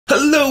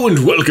Hello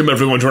and welcome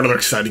everyone to another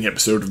exciting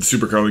episode of the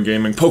Super Carlin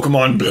Gaming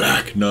Pokemon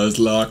Black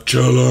Nuzlocke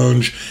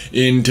Challenge.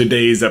 In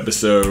today's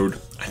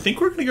episode, I think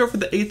we're going to go for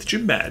the 8th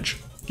gym badge.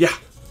 Yeah,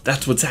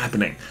 that's what's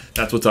happening.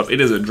 That's what's up. It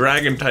is a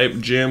dragon type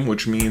gym,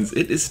 which means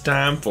it is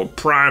time for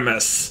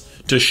Primus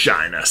to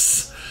shine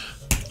us.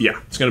 Yeah,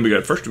 it's going to be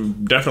good. First, we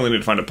definitely need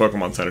to find a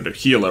Pokemon Center to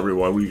heal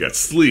everyone. We got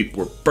sleep,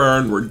 we're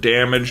burned, we're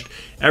damaged.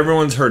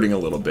 Everyone's hurting a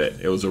little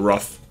bit. It was a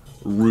rough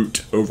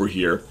route over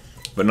here.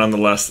 But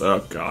nonetheless,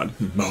 oh god,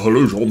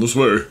 Mahalo's on this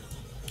way.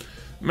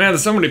 Man,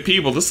 there's so many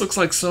people. This looks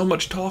like so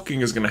much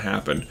talking is going to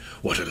happen.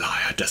 What a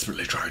liar,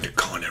 desperately trying to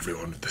con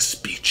everyone with the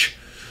speech.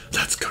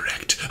 That's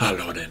correct. Our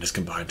Lord N has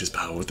combined his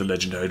power with the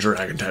legendary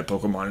dragon-type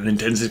Pokemon and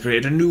intends to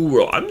create a new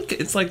world.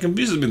 It's like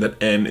confuses me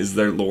that N is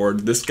their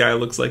lord. This guy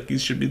looks like he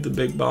should be the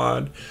big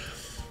bod.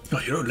 Oh,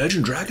 you're a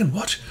legend dragon?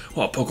 What?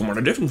 Well, Pokemon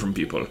are different from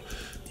people.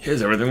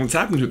 Here's everything that's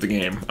happened to the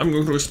game. I'm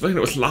going to explain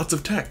it with lots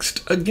of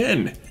text.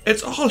 Again,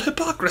 it's all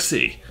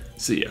hypocrisy.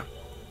 See ya.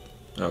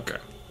 Okay.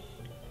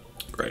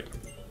 Great.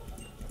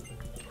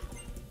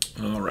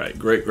 Alright,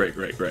 great.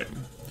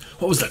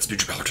 What was that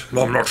speech about?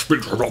 I'm not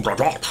speaking about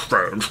that,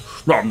 strange.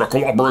 I'm the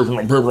collaboration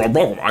of people and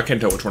Pokemon. I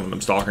can't tell which one of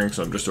them's talking,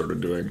 so I'm just sort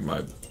of doing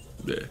my...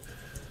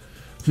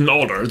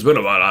 Alder, it's been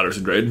a while, Alder,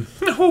 Drayden.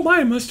 Oh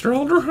my, Mr.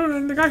 Alder,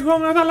 the guy who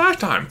helped me that last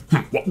time.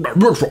 What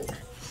is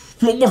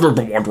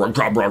the wandering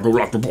traveler who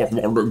left the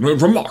Pokemon nickname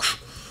from us?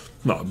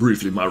 Now,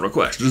 briefly, my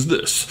request is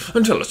this,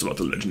 and tell us about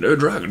the legendary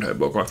dragon-type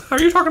Pokemon. How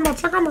are you talking about?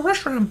 It's like I'm a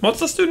restaurant.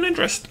 What's the student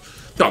interest?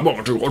 I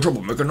want to go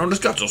troublemaker known as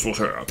Gets was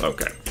here.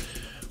 Okay,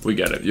 we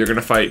get it. You're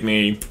gonna fight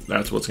me.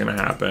 That's what's gonna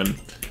happen,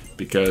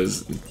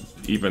 because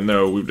even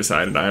though we've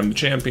decided I am the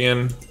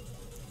champion,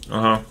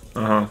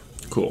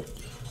 cool.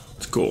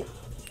 It's cool.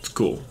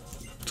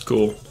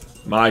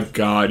 My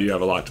God, you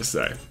have a lot to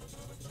say.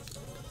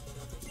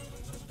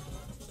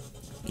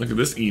 Look at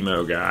this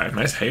emo guy.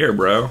 Nice hair,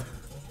 bro.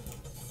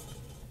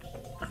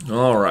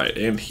 Alright,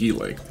 and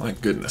healing. My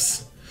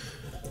goodness.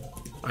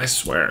 I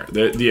swear,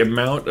 the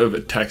amount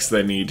of text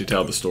they need to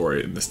tell the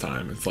story in this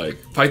time, it's like,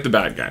 fight the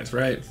bad guys,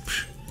 right?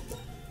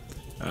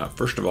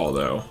 First of all,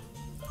 though,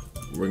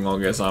 we're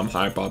gonna get some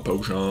hyper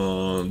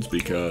potions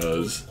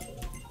because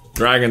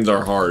dragons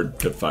are hard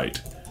to fight.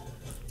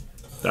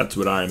 That's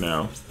what I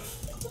know.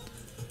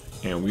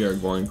 And we are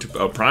going to...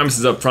 Oh, Primus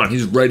is up front.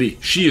 He's ready.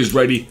 She is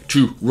ready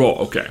to roll.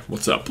 Okay,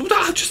 what's up?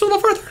 Just a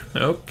little further.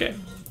 Okay.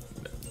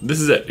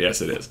 This is it.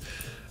 Yes, it is.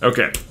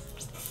 Okay,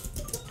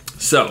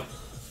 so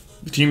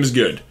the team is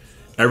good.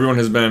 Everyone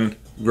has been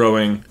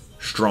growing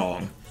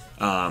strong.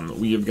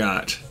 We have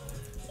got,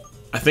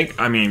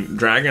 I mean,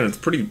 dragon, it's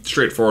pretty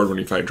straightforward when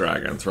you fight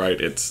dragons, right?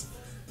 It's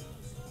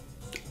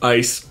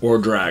ice or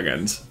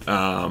dragons.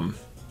 I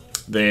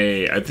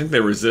think they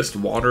resist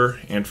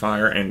water and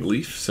fire and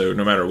leaf, so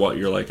no matter what,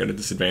 you're like at a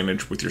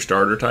disadvantage with your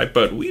starter type,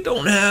 but we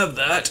don't have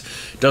that.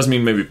 Does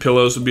mean maybe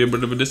pillows would be a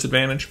bit of a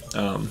disadvantage.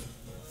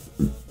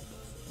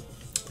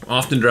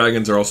 Often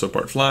dragons are also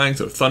part flying,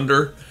 so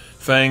Thunder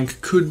Fang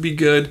could be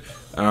good.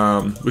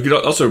 We could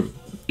also,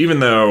 even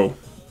though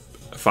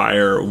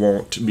fire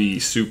won't be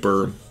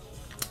super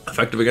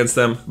effective against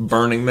them,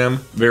 burning them,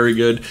 very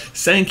good.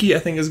 Sankey, I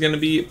think, is going to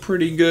be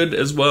pretty good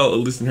as well, at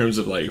least in terms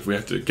of, like, if we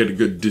have to get a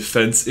good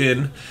defense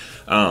in,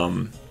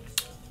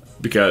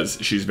 because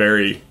she's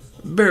very,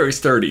 very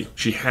sturdy.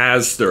 She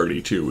has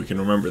sturdy, too. We can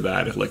remember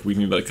that if, like, we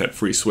need, like, that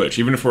free switch.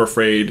 Even if we're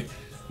afraid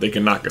they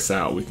can knock us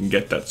out, we can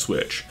get that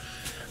switch.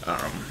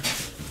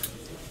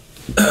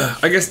 I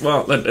guess,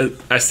 well,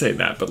 I say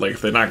that, but like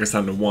if they knock us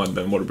down to 1,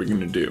 then what are we going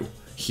to do?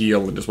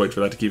 Heal and just wait for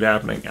that to keep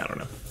happening? I don't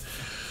know.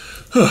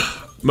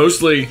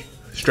 Mostly,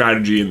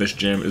 strategy in this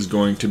gym is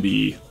going to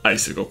be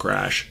Icicle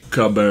Crash,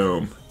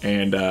 kaboom,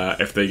 and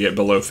if they get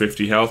below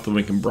 50 health, then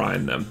we can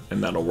brine them,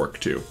 and that'll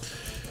work too.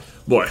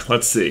 Boy,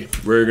 let's see.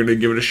 We're going to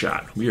give it a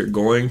shot. We are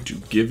going to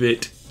give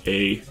it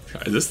a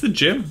shot. Is this the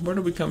gym? Where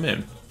do we come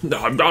in?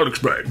 I'll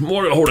explain.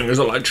 What you're holding is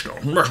a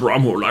Lightstone. That's why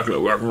I'm more likely to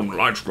work from the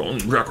Lightstone.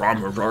 Exactly, I'm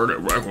here to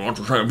work on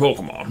the same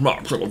Pokemon.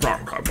 Not a single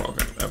dragon type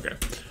Pokemon. Okay.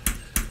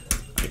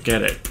 I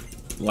get it.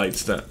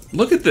 Lightstone.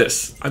 Look at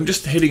this. I'm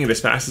just hitting it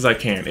as fast as I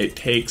can. It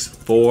takes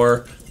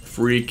for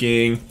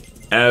freaking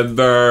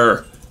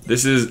ever.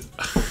 This is...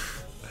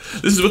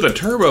 this is with a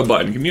turbo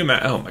button. Can you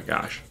imagine? Oh my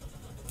gosh.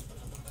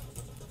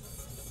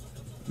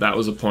 That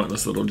was a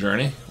pointless little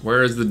journey.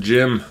 Where is the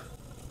gym?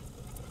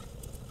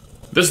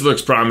 This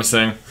looks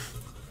promising.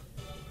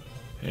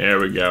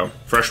 There we go.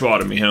 Fresh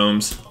water, me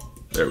homes.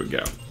 There we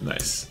go.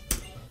 Nice.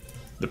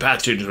 The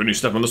path changes when you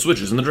step on the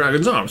switches in the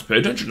dragon's arms. Pay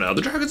attention now.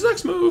 The dragon's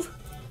next move.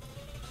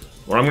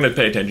 What I'm going to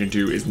pay attention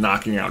to is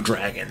knocking out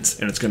dragons,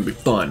 and it's going to be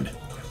fun.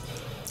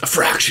 A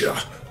fracture.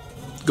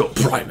 Go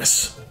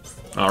Primus.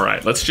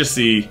 Alright, let's just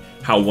see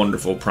how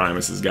wonderful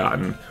Primus has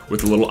gotten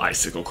with a little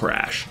Icicle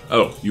Crash.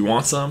 Oh, you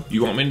want some?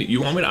 You want me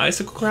to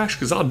Icicle Crash?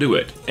 Because I'll do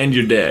it. And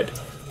you're dead.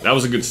 That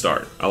was a good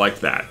start. I like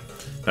that.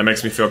 That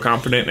makes me feel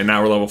confident, and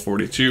now we're level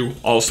 42.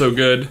 Also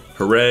good.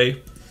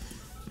 Hooray.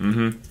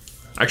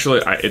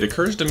 Actually, it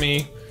occurs to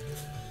me,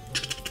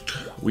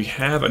 we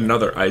have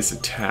another ice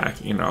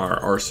attack in our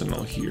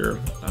arsenal here.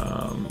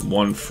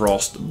 One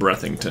Frost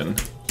Breathington.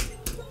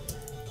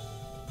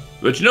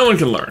 Which no one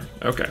can learn.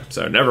 Okay,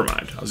 so never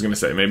mind. I was gonna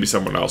say maybe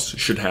someone else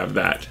should have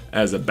that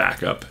as a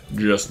backup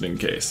just in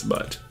case,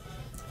 but...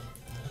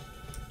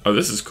 Oh,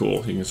 this is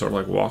cool. You can sort of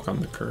like walk on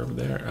the curb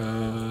there.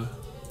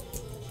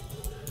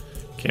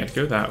 Can't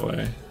go that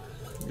way.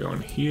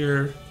 Going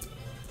here.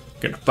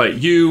 Gonna fight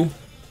you.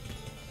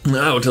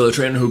 I will tell the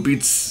trainer who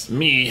beats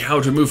me how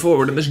to move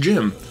forward in this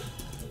gym.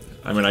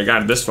 I mean, I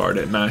got it this far,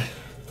 didn't I?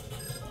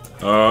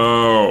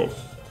 Oh.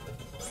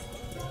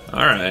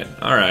 Alright,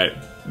 alright.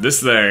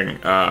 This thing,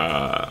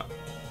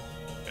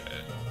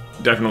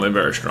 definitely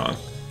very strong.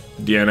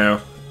 Deano.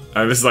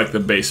 This is like the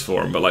base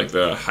form, but like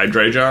the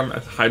Hydreigon,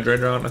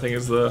 I think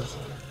is the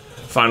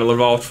final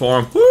evolved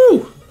form.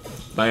 Woo!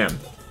 Bam.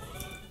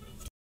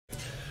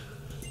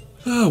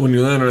 Oh, when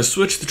you land on a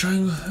switch, the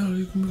triangle, oh,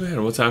 you can move ahead.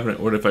 What's happening?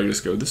 What if I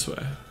just go this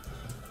way?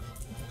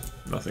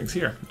 Nothing's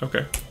here.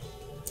 Okay.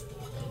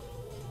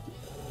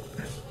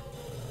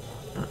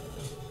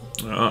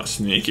 Oh,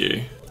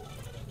 sneaky.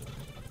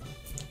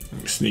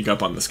 Sneak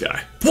up on this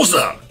guy. What's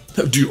up?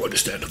 Do you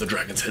understand how the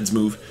dragon's heads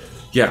move?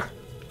 Yeah,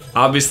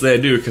 obviously I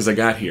do because I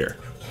got here.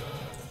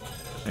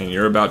 And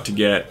you're about to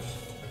get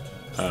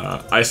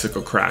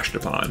icicle crashed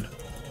upon.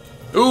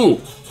 Ooh!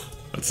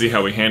 Let's see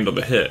how we handle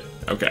the hit.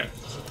 Okay.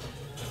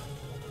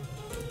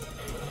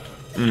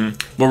 But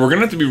we're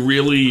gonna have to be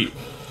really...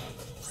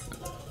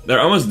 They're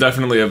almost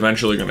definitely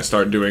eventually gonna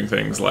start doing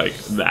things like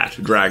that,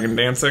 dragon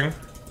dancing.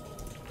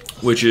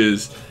 Which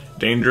is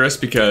dangerous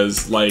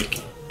because, like,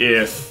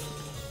 if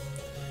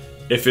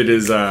it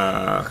is,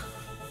 if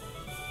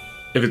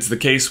it's the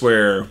case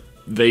where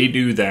they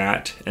do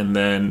that and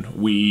then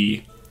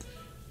we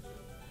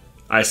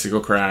icicle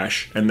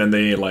crash and then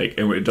they like,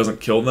 and it doesn't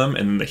kill them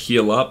and then they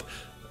heal up,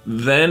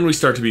 then we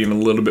start to be in a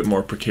little bit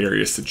more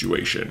precarious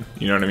situation.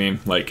 You know what I mean?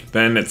 Like,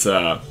 then it's,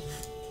 then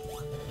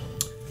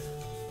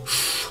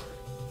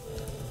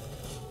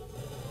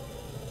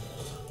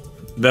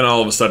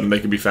all of a sudden they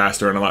could be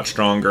faster and a lot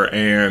stronger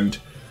and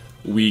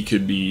we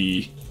could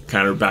be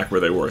kind of back where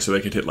they were, so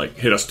they could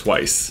hit us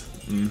twice.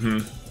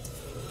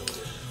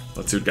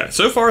 Let's see what we got.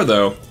 So far,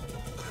 though,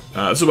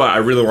 this is why I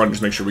really want to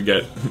just make sure we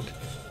get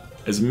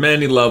as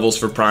many levels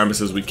for Primus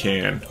as we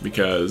can,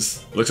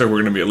 because it looks like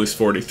we're going to be at least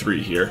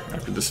 43 here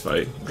after this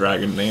fight.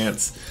 Dragon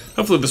Dance.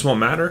 Hopefully this won't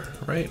matter,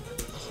 right?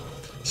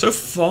 So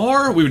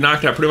far, we've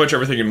knocked out pretty much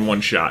everything in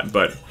one shot,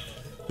 but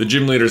the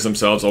gym leaders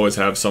themselves always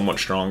have somewhat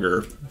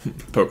stronger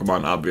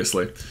Pokemon,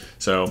 obviously.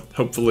 So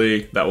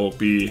hopefully that will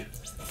be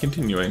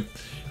continuing.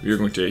 We are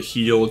going to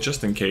heal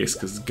just in case,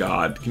 because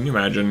God, can you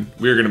imagine?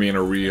 We are going to be in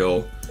a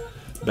real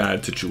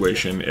bad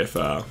situation if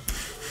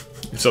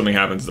something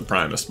happens to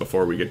Primus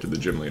before we get to the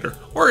gym leader,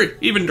 or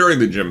even during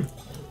the gym.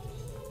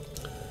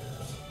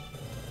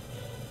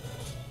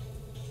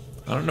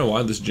 I don't know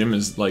why this gym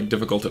is like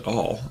difficult at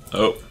all.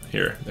 Oh,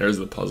 here, there's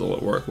the puzzle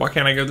at work. Why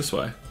can't I go this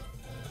way?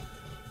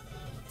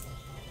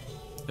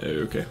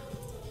 Okay.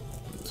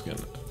 It's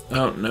gonna.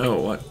 Oh no!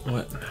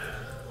 What?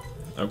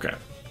 Okay.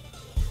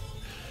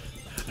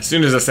 As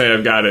soon as I say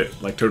I've got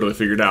it, like, totally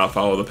figured out,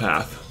 follow the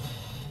path.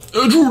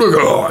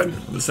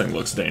 Drayden! This thing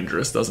looks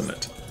dangerous, doesn't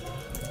it?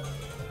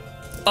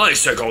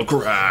 Icicle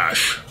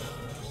Crash!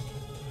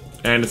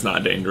 And it's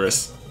not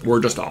dangerous.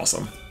 We're just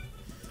awesome.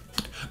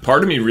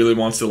 Part of me really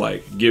wants to,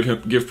 like,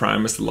 give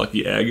Primus the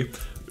lucky egg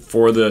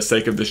for the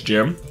sake of this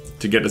gym,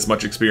 to get as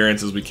much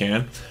experience as we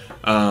can.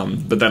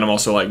 But then I'm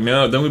also like,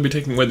 no, then we'd be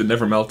taking away the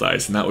Never Melt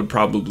Ice, and that would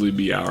probably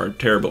be our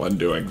terrible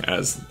undoing,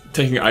 as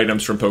taking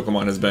items from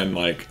Pokemon has been,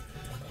 like,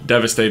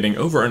 devastating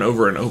over and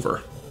over and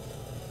over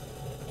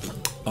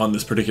on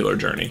this particular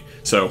journey.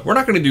 So we're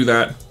not going to do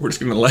that. We're just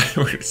going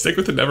to stick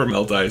with the Never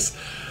Melt Ice.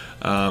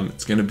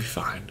 It's going to be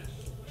fine.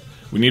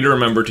 We need to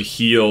remember to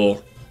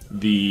heal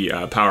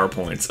the power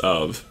points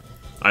of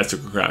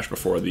Icicle Crash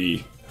before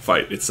the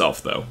fight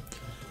itself, though,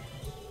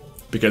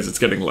 because it's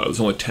getting low. There's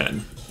only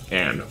 10,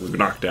 and we've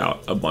knocked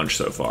out a bunch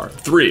so far.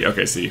 3.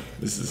 Okay, see,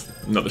 this is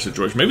another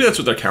situation. Maybe that's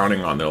what they're counting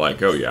on. They're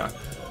like, oh yeah.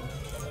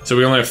 So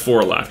we only have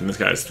 4 left, and this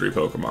guy has 3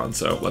 Pokemon,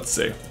 so let's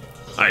see.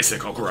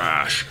 Icicle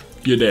Crash.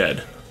 You're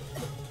dead.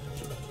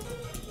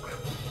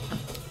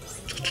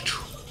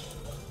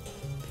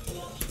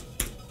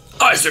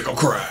 Icicle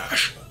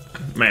Crash!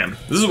 Man,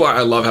 this is why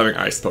I love having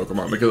ice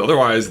Pokemon, because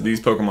otherwise these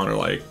Pokemon are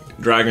like,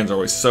 dragons are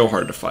always so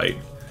hard to fight.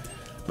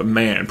 But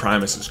man,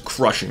 Primus is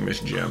crushing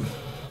this gym.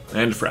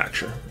 And a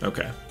Fracture.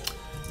 Okay.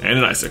 And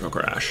an Icicle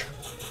Crash.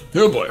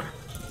 Oh boy.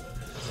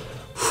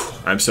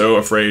 I'm so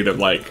afraid of,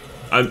 like,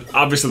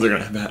 obviously they're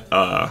gonna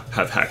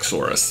have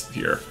Haxorus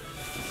here.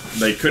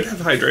 They could have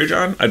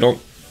Hydreigon.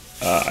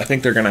 I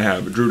think they're gonna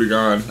have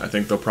Drayden. I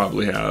think they'll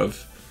probably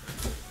have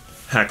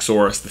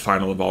Haxorus, the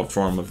final evolved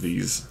form of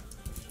these,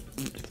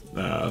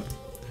 of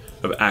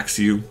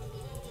Axew.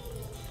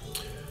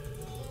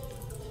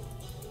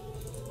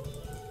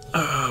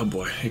 Oh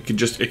boy, it could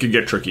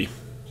get tricky.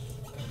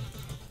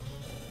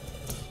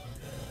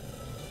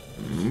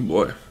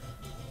 Boy.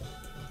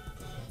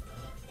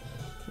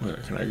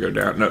 Wait, can I go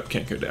down? Nope,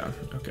 can't go down.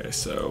 Okay,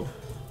 so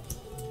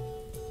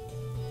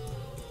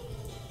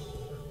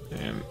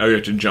And oh, you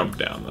have to jump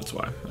down. That's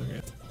why.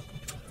 Okay.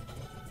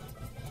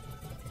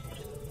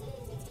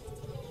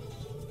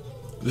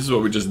 This is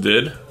what we just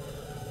did.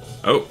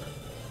 Oh.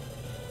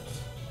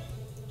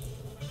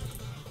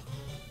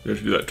 You have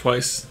to do that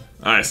twice.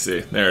 I see.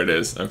 There it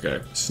is.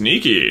 Okay.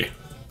 Sneaky.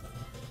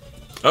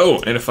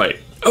 Oh, and a fight.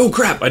 Oh,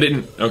 crap. I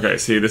didn't. Okay,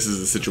 see, this is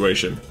the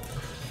situation.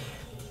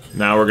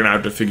 Now we're going to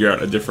have to figure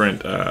out a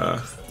different,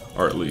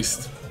 or at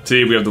least.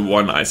 See, we have the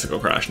one icicle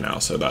crash now,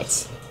 so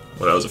that's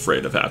what I was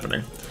afraid of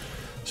happening.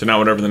 So now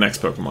whatever the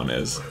next Pokemon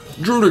is.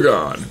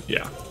 Drayden!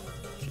 Yeah.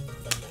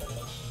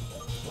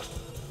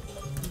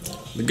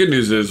 The good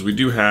news is we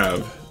do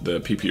have the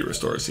PP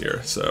restores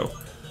here, so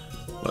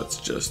let's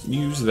just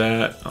use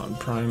that on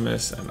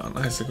Primus and on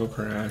Icicle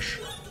Crash.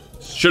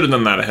 Should have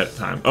done that ahead of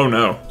time. Oh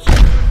no.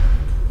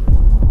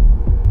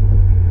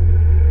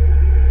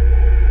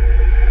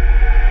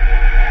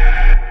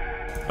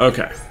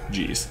 Okay,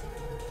 geez.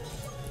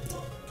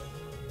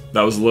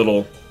 That was a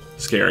little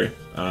scary.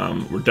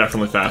 We're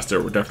definitely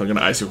faster. We're definitely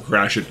gonna Icicle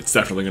Crash it. It's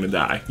definitely gonna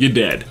die. You're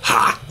dead.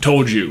 Ha!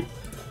 Told you.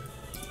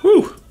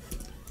 Whew.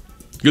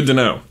 Good to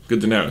know.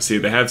 Good to know. See,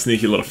 they have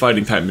sneaky little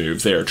fighting type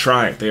moves. They are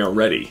trying. They are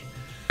ready.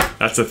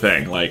 That's the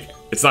thing. Like,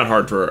 it's not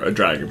hard for a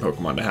dragon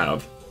Pokemon to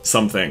have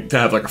something, to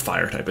have like a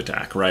fire type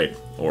attack, right?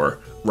 Or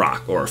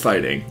rock or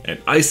fighting.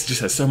 And ice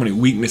just has so many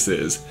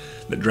weaknesses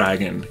that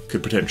dragon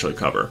could potentially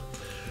cover.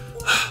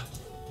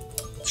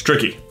 It's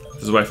tricky.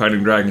 This is why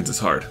fighting dragons is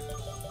hard.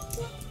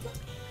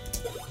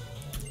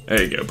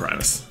 There you go,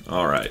 Primus.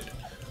 Alright.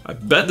 I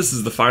bet this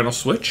is the final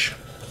switch.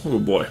 Oh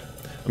boy.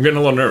 I'm getting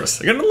a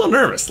little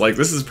nervous. Like,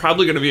 this is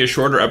probably going to be a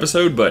shorter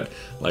episode, but,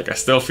 like, I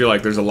still feel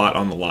like there's a lot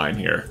on the line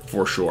here,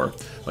 for sure.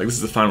 Like, this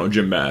is the final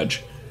gym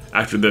badge.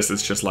 After this,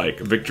 it's just, like,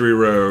 Victory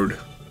Road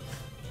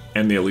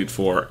and the Elite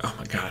Four. Oh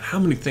my god, how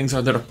many things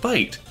are there to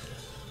fight?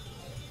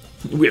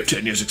 We have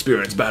 10 years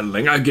experience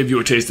battling. I give you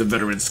a taste of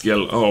veteran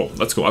skill. Oh,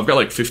 let's go. I've got,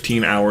 like,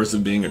 15 hours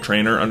of being a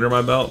trainer under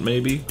my belt,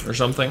 maybe, or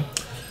something.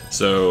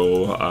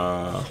 So,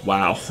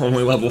 wow,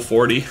 only level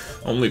 40,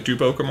 only 2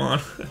 Pokemon.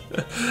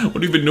 What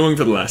have you been doing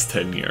for the last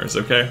 10 years,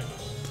 okay?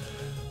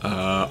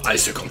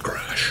 Icicle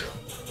Crash.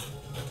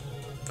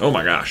 Oh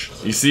my gosh,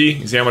 you see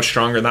how much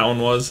stronger that one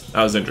was?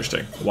 That was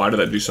interesting. Why did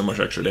that do so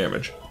much extra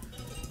damage?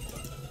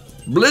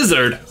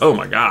 Blizzard, oh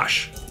my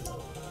gosh.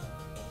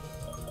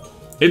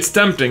 It's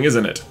tempting,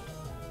 isn't it?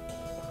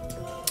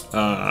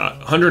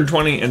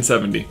 120 and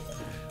 70.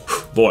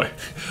 Boy,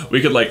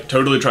 we could like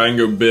totally try and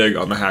go big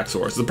on the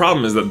Haxorus. The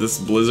problem is that this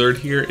Blizzard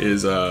here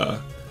is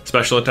a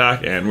special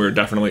attack, and we're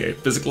definitely a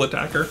physical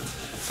attacker.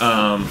 So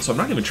I'm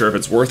not even sure if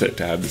it's worth it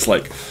to have this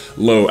like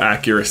low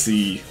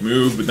accuracy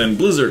move, but then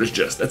Blizzard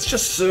is that's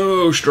just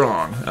so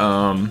strong.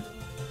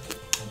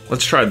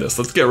 Let's try this.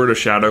 Let's get rid of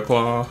Shadow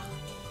Claw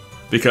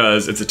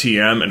because it's a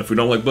TM, and if we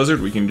don't like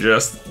Blizzard, we can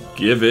just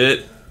get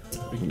rid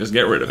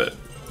of it.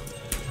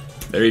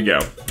 There you go.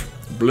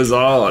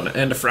 Blizzard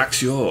and a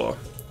Fraxior.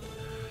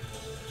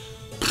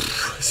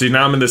 See,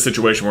 now I'm in this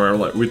situation where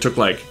like, we took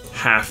like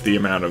half the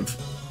amount of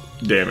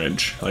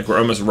damage. Like, we're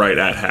almost right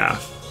at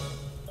half.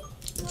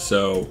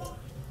 So,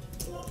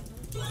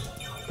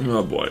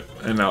 oh boy.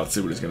 And now let's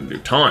see what he's gonna do.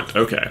 Taunt,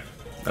 okay.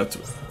 That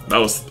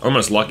was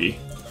almost lucky.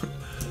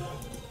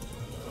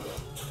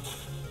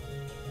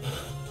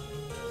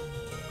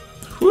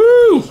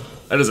 Woo!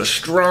 That is a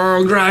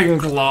strong Dragon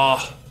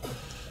Claw.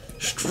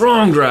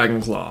 Strong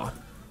Dragon Claw.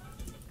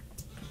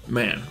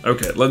 Man,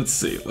 okay, let's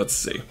see.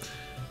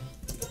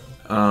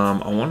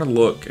 I want to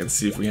look and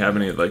see if we have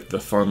any like the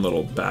fun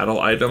little battle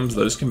items.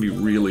 Those can be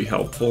really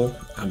helpful.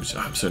 I'm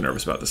so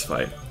nervous about this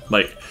fight.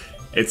 Like,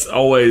 it's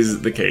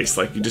always the case.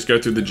 Like, you just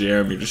go through the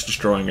gym, you're just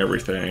destroying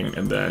everything,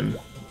 and then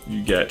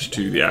you get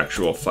to the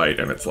actual fight,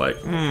 and it's like,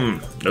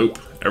 nope,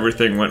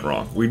 everything went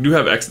wrong. We do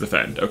have X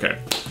defend. Okay,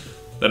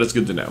 that is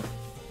good to know.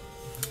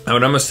 I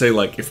would almost say,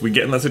 like, if we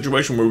get in that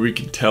situation where we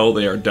can tell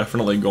they are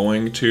definitely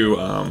going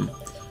to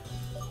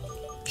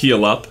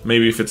heal up,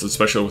 maybe if it's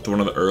especially with one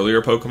of the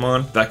earlier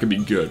Pokemon, that could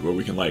be good, where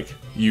we can like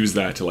use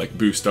that to like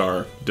boost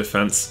our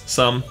defense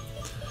some.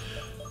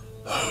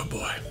 Oh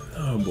boy,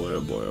 oh boy, oh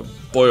boy, oh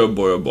boy, oh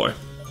boy, oh boy.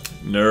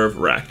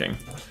 Nerve-wracking.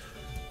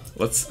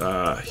 Let's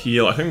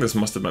heal. I think this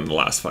must have been the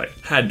last fight.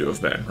 Had to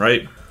have been,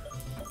 right?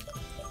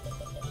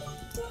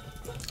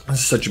 This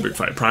is such a big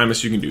fight.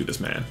 Primus, you can do this,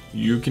 man.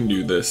 You can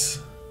do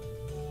this.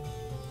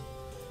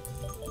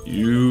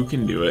 You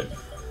can do it.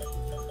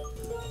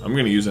 I'm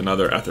gonna use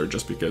another Ether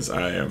just because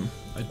I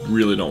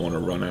really don't want to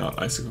run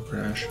out Icicle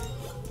Crash.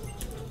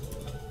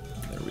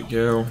 There we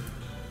go.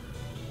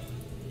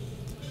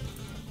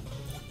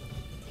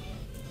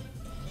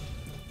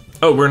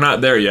 Oh, we're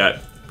not there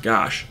yet.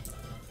 Gosh.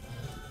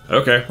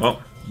 Okay,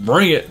 well,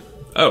 bring it.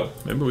 Oh,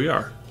 maybe we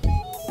are.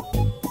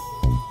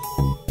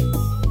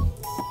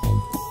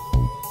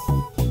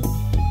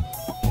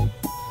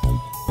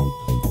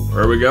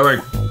 Where are we going?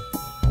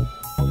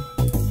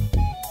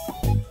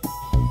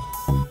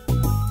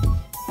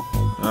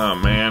 Oh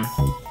man.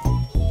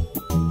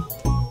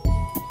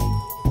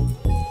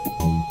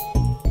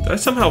 Did I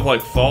somehow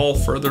like fall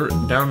further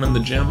down in the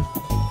gym?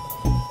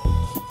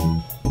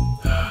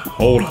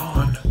 Hold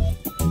on.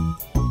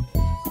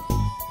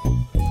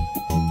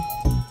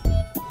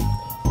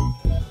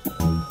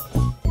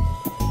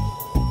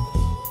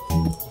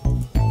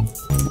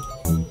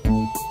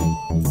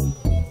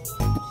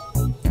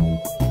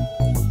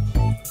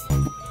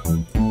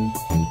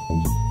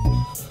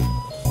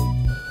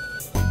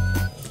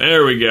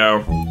 There we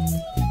go.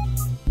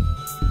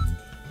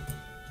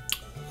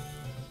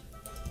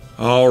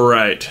 All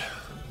right.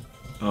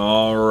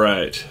 All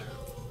right.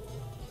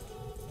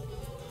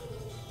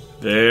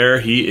 There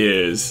he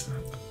is.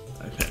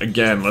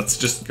 Again, let's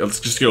just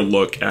go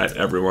look at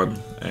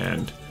everyone.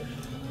 And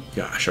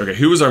gosh, okay,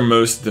 who was our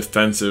most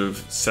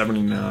defensive?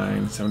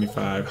 79,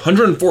 75,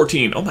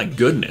 114. Oh my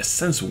goodness,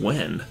 since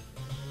when?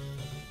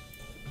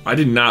 I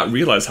did not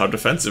realize how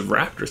defensive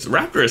Raptorous.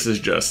 Raptorous is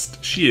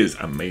just, she is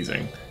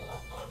amazing.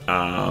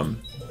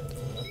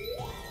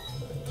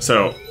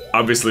 So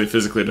obviously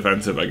physically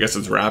defensive, I guess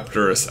it's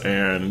Raptorous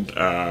and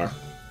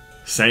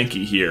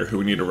Sankey here who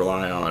we need to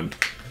rely on.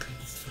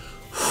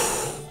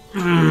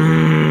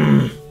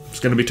 It's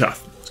gonna be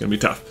tough. It's gonna be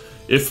tough.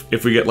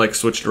 If we get like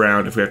switched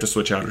around, if we have to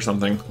switch out or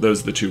something,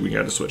 those are the two we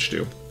gotta switch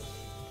to.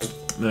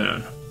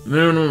 Man.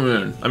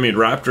 Man. I mean,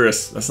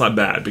 Raptorous, that's not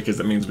bad because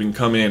that means we can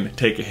come in,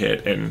 take a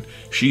hit, and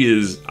she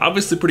is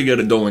obviously pretty good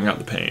at doling out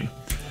the pain.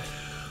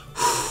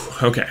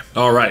 Okay,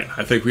 alright,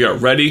 I think we are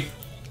ready.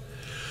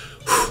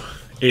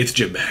 8th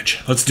gym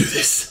badge. Let's do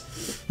this.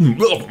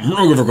 Welcome,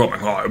 thank you for coming.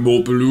 I'm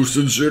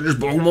Opelucid City's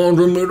Pokemon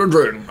Gym Leader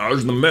Drayden.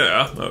 How's the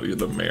mayor? Oh, you're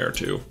the mayor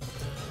too.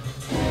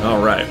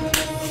 Alright.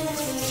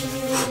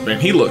 Man,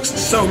 he looks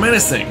so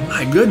menacing.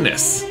 My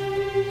goodness.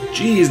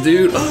 Jeez,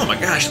 dude. Oh my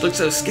gosh, he looks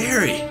so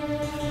scary.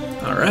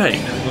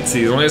 Alright, let's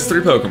see. He only has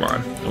 3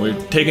 Pokemon. And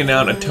we've taken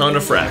down a ton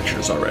of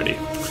fractures already.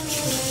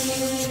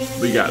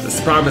 We got this.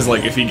 The problem is,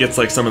 like, if he gets,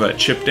 like, some of that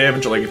chip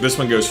damage, like, if this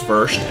one goes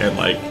first and,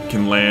 like,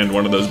 can land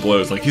one of those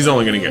blows, like, he's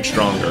only going to get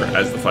stronger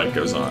as the fight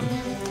goes on.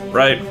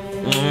 Right?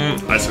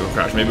 Icicle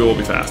Crash. Maybe we'll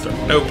be faster.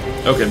 Nope.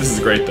 Okay, this is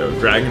great, though.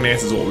 Dragon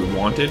Dance is what we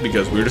wanted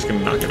because we're just going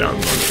to knock it out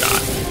in one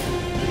shot.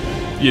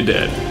 You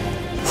dead.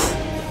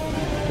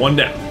 1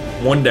 down.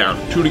 1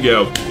 down. 2 to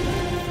go.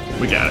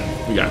 We got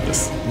it. We got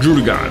this.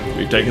 Druddigon.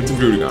 We've taken some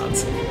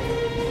Drudigons.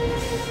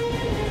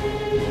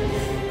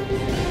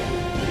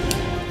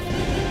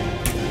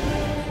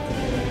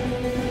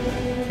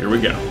 Here we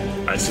go.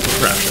 Icicle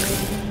Crasher.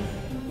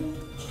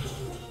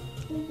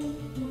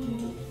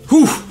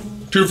 Whew!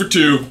 2 for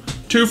 2.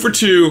 2 for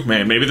 2.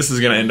 Man, maybe this is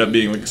gonna end up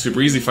being like a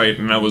super easy fight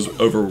and I was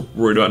over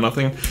worried about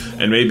nothing.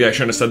 And maybe I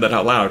shouldn't have said that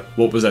out loud.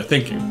 What was I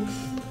thinking?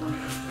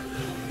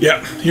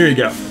 Yeah, here you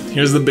go.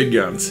 Here's the big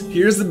guns.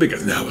 Here's the big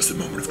guns. Now is the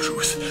moment of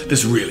truth.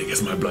 This really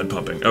gets my blood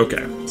pumping.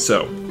 Okay,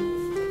 so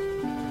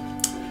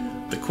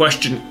the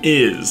question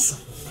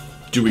is,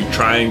 do we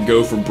try and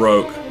go for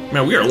broke?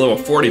 Man, we are level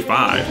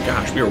 45.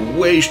 Gosh, we are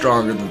way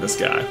stronger than this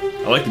guy.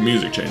 I like the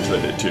music change they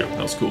did too.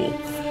 That was cool.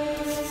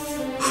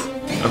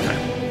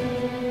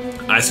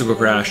 Okay. Icicle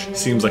Crash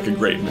seems like a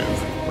great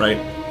move, right?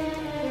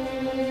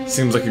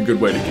 Seems like a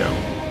good way to go.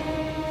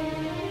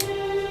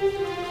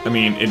 I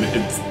mean,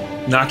 it's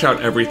knocked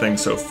out everything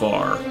so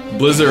far.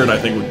 Blizzard, I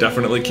think, would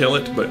definitely kill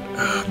it, but,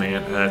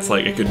 man, that's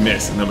like, it could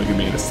miss, and then we could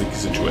be in a sticky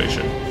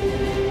situation.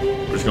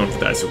 We're just going for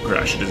the Icicle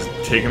Crash. It has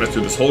taken us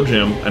through this whole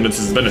gym, and this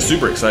has been a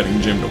super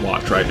exciting gym to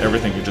watch, right?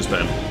 Everything has just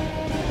been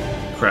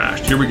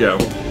crashed. Here we go.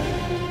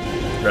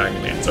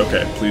 Dragon Dance.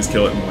 Okay, please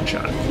kill it in 1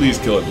 shot. Please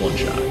kill it in 1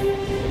 shot.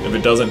 If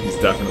it doesn't, he's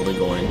definitely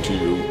going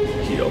to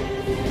heal.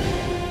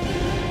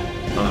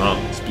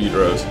 Speed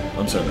Rose.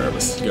 I'm so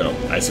nervous. Go.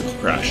 Icicle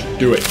Crash.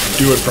 Do it.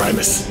 Do it,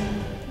 Primus.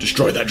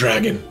 Destroy that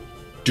dragon.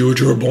 Do what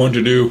you were born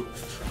to do.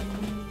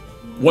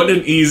 What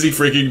an easy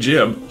freaking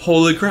gym.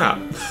 Holy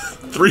crap.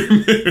 3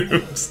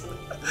 moves.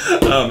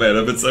 Oh man,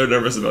 I've been so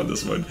nervous about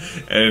this one.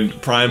 And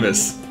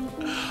Primus.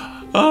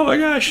 Oh my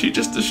gosh, he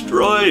just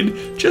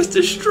destroyed. Just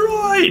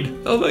destroyed.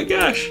 Oh my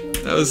gosh.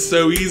 That was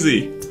so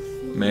easy.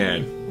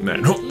 Man.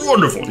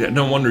 Wonderful. Yeah,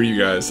 no wonder you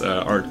guys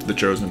aren't the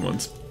chosen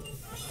ones.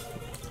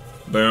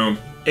 Boom.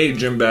 8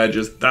 gym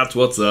badges. That's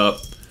what's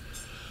up.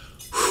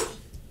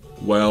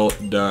 Well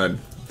done.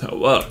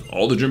 Oh,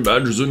 all the gym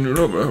badges in your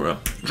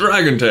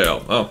Dragon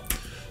Tail. Oh,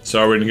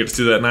 sorry we didn't get to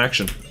see that in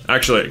action.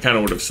 Actually, it kind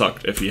of would have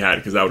sucked if he had,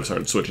 because that would have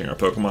started switching our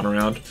Pokemon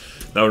around.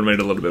 That would have made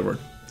it a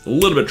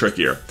little bit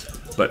trickier.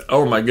 But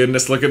oh my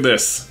goodness, look at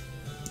this.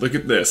 Look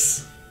at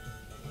this.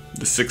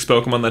 The 6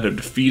 Pokemon that have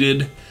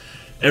defeated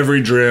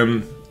every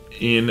gym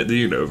in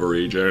the Unova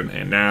region,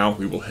 and now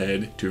we will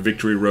head to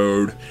Victory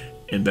Road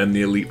and then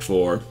the Elite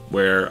Four,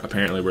 where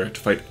apparently we're going to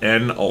have to fight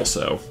N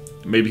also.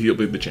 Maybe he'll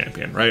be the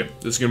champion, right?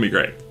 This is going to be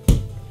great.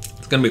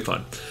 It's going to be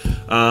fun.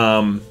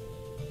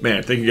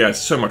 Man, thank you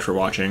guys so much for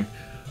watching.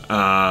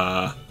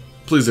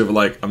 Please leave a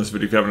like on this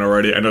video if you haven't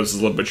already. I know this is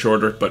a little bit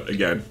shorter, but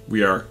again,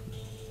 we are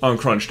on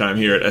crunch time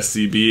here at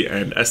SCB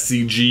and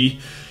SCG.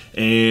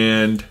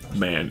 And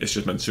man, it's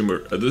just been this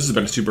has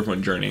been a super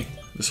fun journey,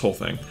 this whole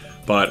thing.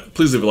 But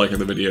please leave a like on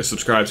the video,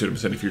 subscribe so you don't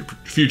miss any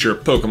future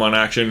Pokemon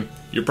action.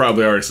 You're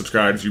probably already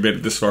subscribed if you made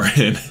it this far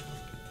in.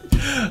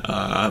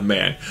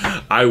 Man,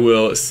 I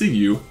will see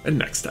you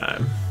next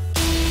time.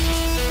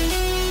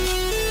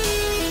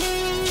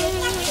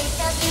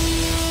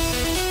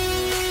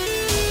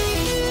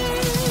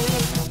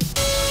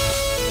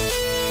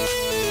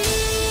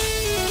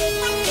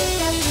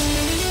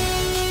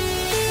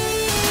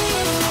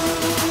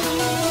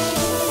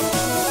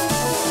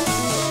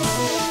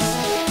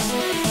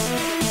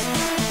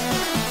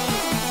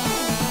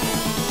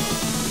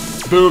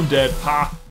 Boom, dead. Ha.